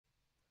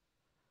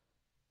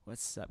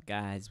What's up,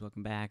 guys?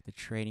 Welcome back to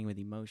Trading with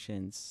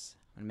Emotions.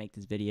 I'm going to make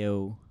this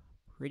video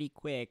pretty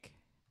quick.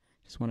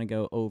 Just want to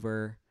go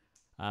over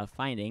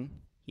finding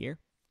here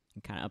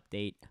and kind of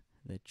update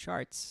the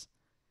charts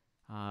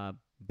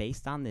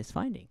based on this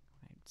finding.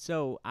 Right?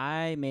 So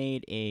I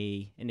made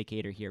a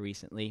indicator here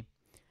recently.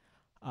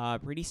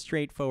 Pretty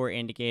straightforward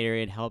indicator.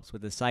 It helps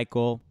with the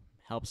cycle,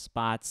 helps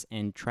spots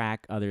and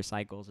track other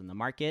cycles in the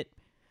market.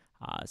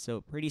 So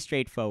pretty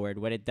straightforward.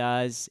 What it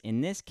does in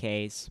this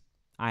case,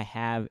 I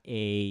have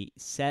a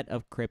set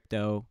of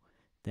crypto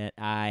that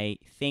I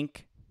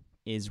think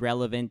is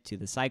relevant to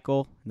the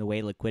cycle and the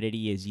way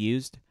liquidity is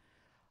used.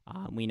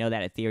 We know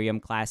that Ethereum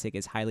Classic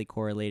is highly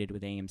correlated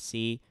with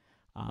AMC,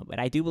 but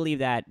I do believe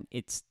that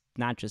it's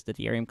not just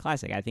Ethereum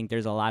Classic. I think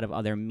there's a lot of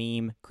other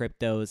meme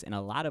cryptos and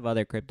a lot of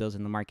other cryptos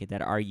in the market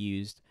that are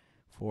used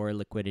for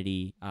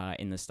liquidity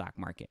in the stock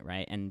market,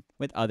 right? And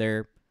with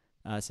other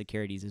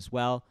securities as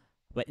well.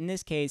 But in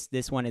this case,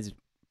 this one is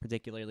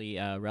particularly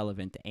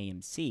relevant to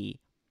AMC.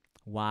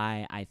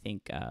 Why I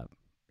think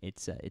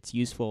it's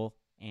useful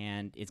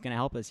and it's going to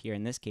help us here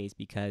in this case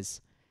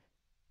because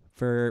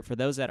for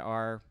those that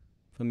are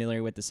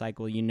familiar with the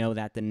cycle, you know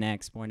that the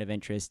next point of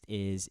interest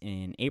is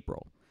in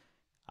April.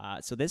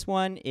 So this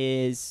one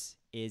is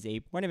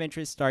a point of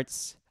interest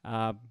starts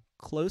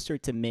closer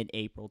to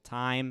mid-April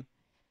time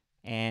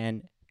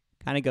and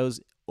kind of goes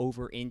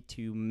over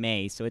into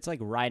May. So it's like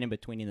right in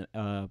between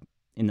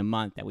in the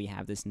month that we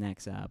have this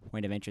next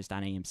point of interest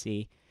on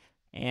AMC.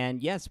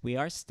 And yes, we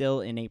are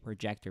still in a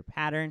projector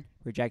pattern.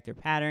 Projector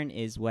pattern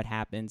is what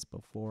happens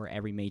before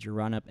every major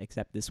run-up,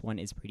 except this one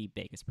is pretty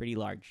big. It's pretty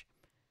large.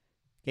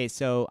 Okay,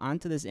 so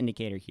onto this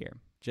indicator here.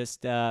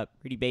 Just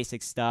pretty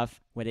basic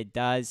stuff. What it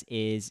does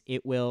is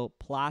it will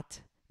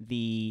plot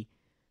the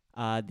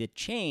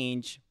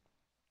change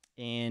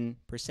in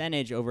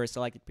percentage over a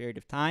selected period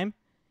of time.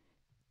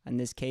 In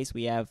this case,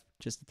 we have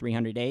just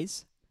 300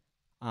 days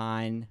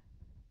on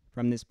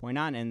from this point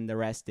on, and the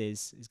rest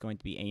is going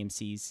to be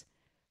AMC's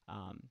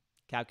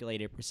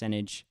calculated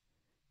percentage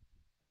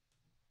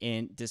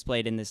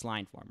displayed in this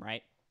line form,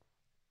 right?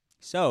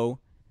 So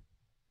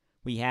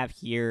we have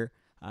here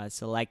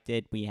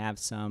selected, we have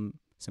some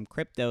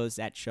cryptos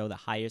that show the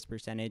highest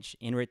percentage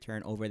in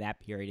return over that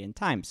period in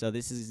time. So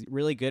this is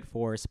really good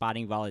for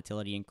spotting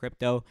volatility in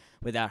crypto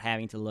without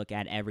having to look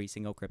at every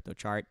single crypto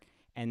chart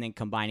and then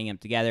combining them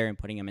together and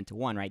putting them into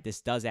one, right?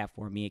 This does that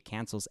for me. It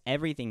cancels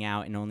everything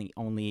out and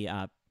only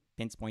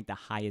pinpoint the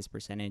highest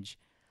percentage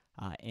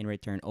in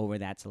return over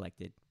that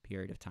selected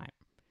period of time.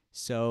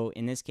 So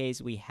in this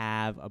case, we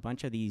have a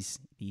bunch of these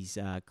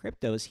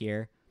cryptos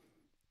here,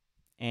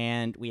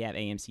 and we have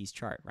AMC's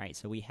chart, right?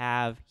 So we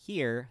have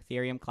here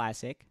Ethereum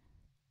Classic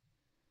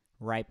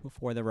right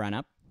before the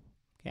run-up.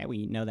 Okay,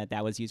 we know that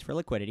that was used for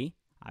liquidity,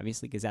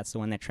 obviously, because that's the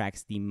one that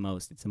tracks the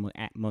most. It's the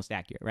most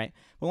accurate, right?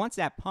 But once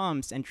that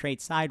pumps and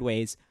trades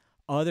sideways,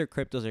 other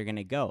cryptos are going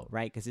to go,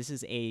 right? Because this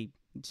is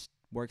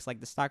works like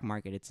the stock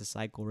market. It's a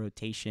cycle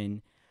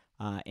rotation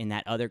in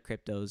that other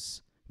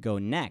cryptos go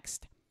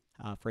next.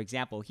 For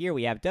example, here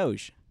we have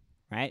Doge,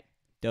 right?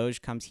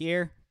 Doge comes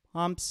here,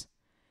 pumps,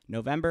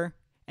 November,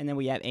 and then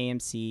we have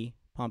AMC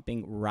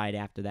pumping right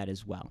after that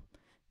as well.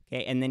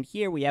 Okay, and then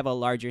here we have a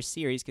larger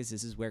series because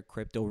this is where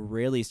crypto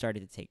really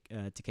started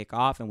to kick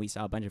off, and we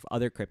saw a bunch of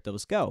other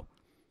cryptos go.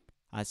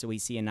 So we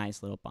see a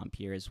nice little bump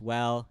here as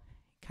well,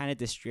 kind of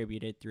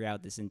distributed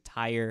throughout this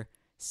entire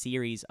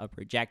series of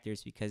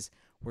projectors because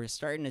we're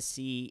starting to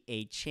see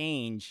a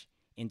change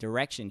in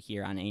direction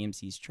here on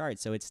AMC's chart.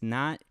 So it's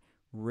not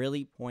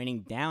really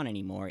pointing down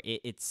anymore.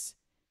 It's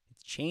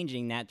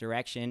changing that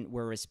direction.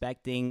 We're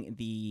respecting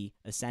the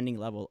ascending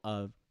level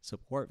of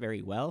support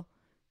very well,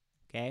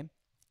 okay?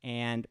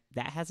 And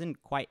that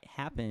hasn't quite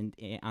happened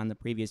on the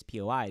previous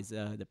POIs.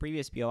 The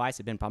previous POIs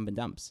have been pump and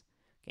dumps,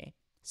 okay?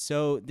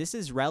 So this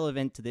is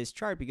relevant to this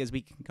chart because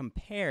we can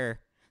compare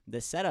the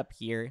setup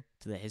here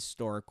to the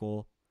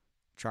historical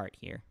chart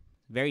here.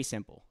 Very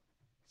simple.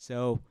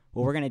 So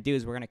what we're going to do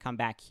is we're going to come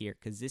back here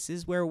because this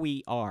is where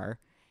we are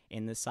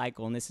in the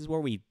cycle, and this is where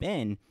we've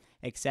been,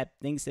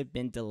 except things have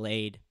been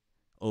delayed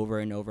over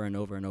and over and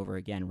over and over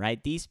again,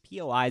 right? These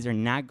POIs are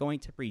not going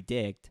to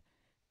predict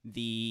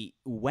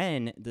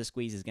when the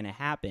squeeze is going to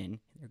happen.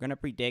 They're going to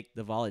predict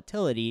the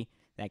volatility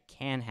that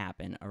can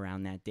happen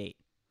around that date,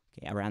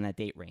 okay, around that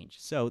date range.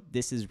 So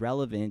this is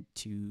relevant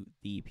to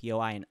the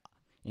POI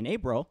in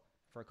April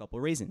for a couple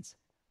of reasons.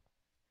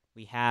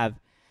 We have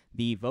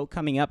the vote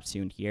coming up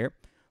soon here,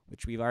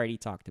 which we've already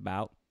talked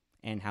about,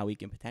 and how we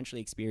can potentially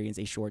experience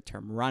a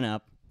short-term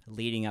run-up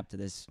leading up to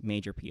this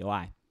major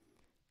POI.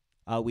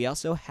 We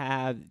also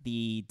have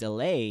the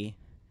delay,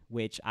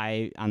 which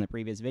on the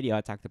previous video,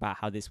 I talked about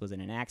how this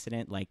wasn't an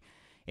accident. Like,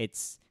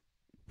 it's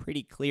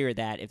pretty clear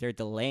that if they're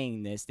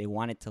delaying this, they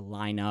want it to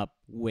line up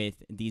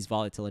with these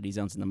volatility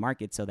zones in the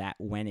market so that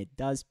when it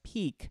does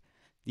peak,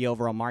 the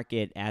overall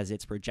market, as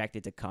it's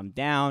projected to come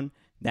down,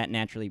 that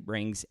naturally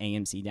brings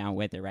AMC down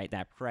with it, right?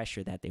 That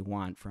pressure that they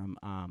want from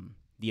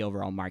the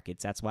overall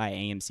markets. That's why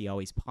AMC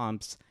always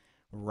pumps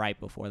right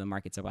before the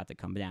market's about to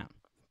come down.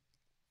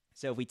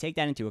 So if we take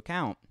that into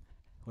account,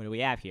 what do we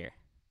have here?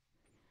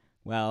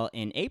 Well,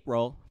 in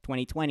April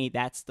 2020,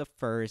 that's the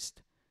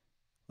first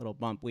little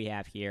bump we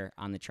have here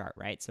on the chart,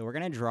 right? So we're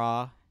going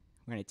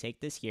to take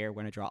this here.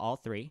 We're going to draw all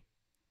three.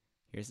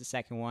 Here's the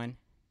second one.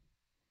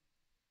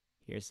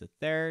 Here's the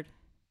third.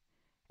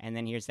 And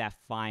then here's that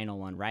final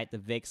one, right? The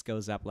VIX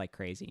goes up like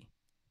crazy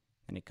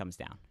and it comes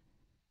down.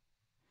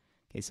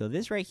 Okay, so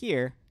this right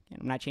here,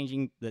 I'm not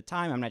changing the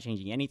time. I'm not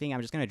changing anything.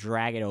 I'm just going to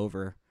drag it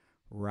over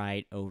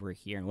right over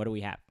here. And what do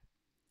we have?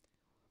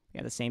 We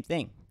have the same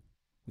thing.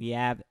 We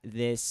have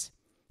this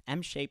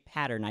M-shaped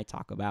pattern I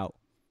talk about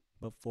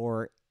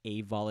before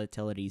a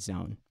volatility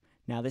zone.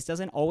 Now, this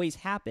doesn't always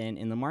happen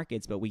in the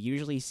markets, but we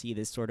usually see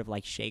this sort of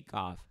like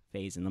shake-off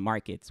phase in the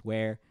markets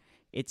where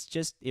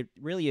it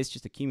really is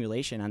just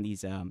accumulation on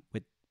these,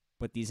 with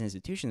what these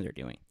institutions are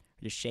doing.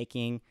 They're just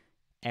shaking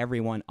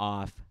everyone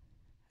off,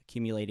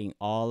 accumulating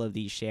all of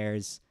these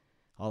shares,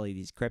 all of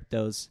these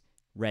cryptos,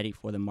 ready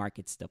for the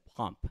markets to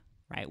pump,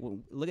 right? Well,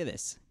 look at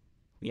this.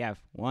 We have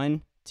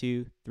 1,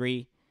 2,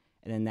 3,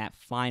 and then that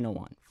final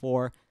one,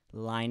 4,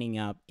 lining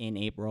up in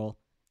April,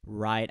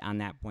 right on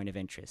that point of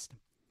interest.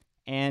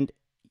 And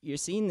you're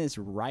seeing this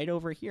right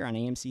over here on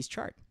AMC's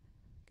chart.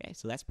 Okay,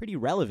 so that's pretty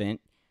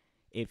relevant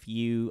if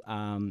you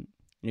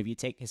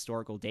take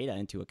historical data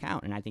into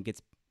account. And I think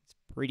it's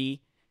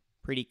pretty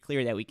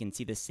clear that we can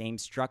see the same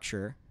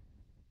structure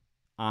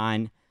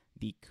on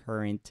the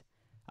current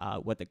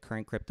what the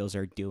current cryptos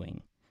are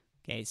doing.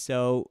 Okay,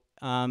 so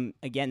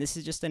again, this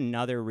is just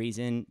another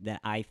reason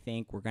that I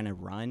think we're going to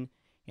run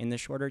in the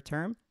shorter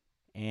term.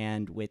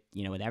 And with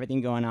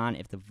everything going on,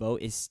 if the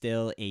vote is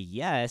still a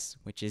yes,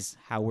 which is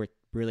how we're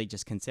really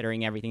just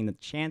considering everything, the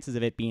chances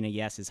of it being a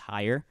yes is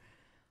higher.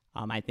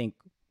 I think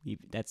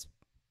that's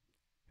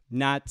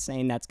not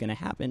saying that's going to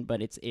happen,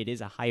 but it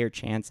is a higher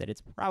chance that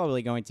it's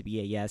probably going to be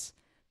a yes.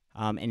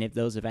 And if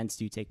those events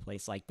do take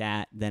place like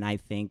that, then I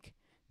think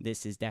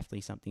this is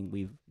definitely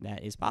something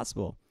that is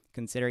possible.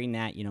 Considering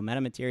that,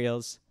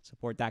 Metamaterials,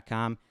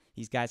 Support.com,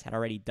 these guys had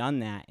already done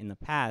that in the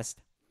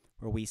past,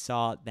 where we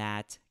saw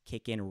that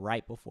kick in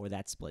right before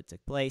that split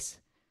took place,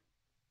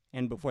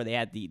 and before they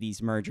had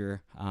these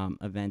merger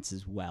events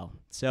as well.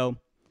 So,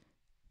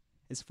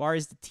 as far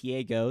as the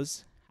TA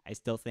goes, I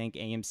still think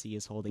AMC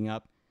is holding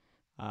up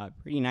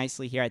pretty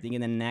nicely here. I think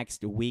in the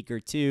next week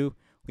or two,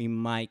 we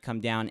might come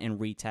down and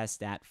retest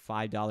that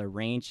 $5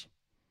 range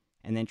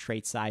and then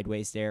trade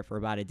sideways there for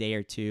about a day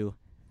or two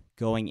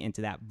going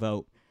into that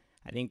vote.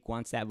 I think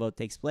once that vote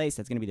takes place,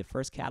 that's going to be the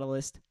first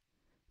catalyst,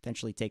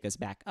 potentially take us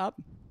back up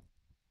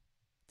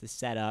to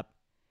set up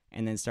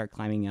and then start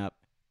climbing up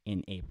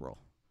in April.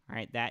 All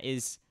right, that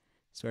is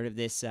sort of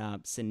this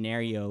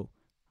scenario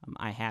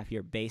I have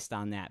here based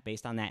on that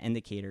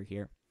indicator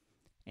here.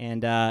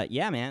 And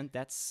yeah, man,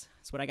 that's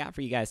what I got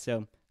for you guys.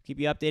 So keep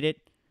you updated.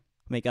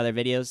 Make other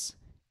videos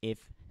if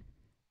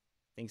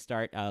things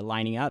start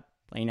lining up,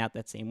 playing out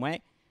that same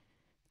way.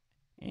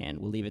 And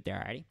we'll leave it there,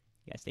 alrighty?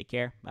 You guys take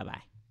care.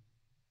 Bye-bye.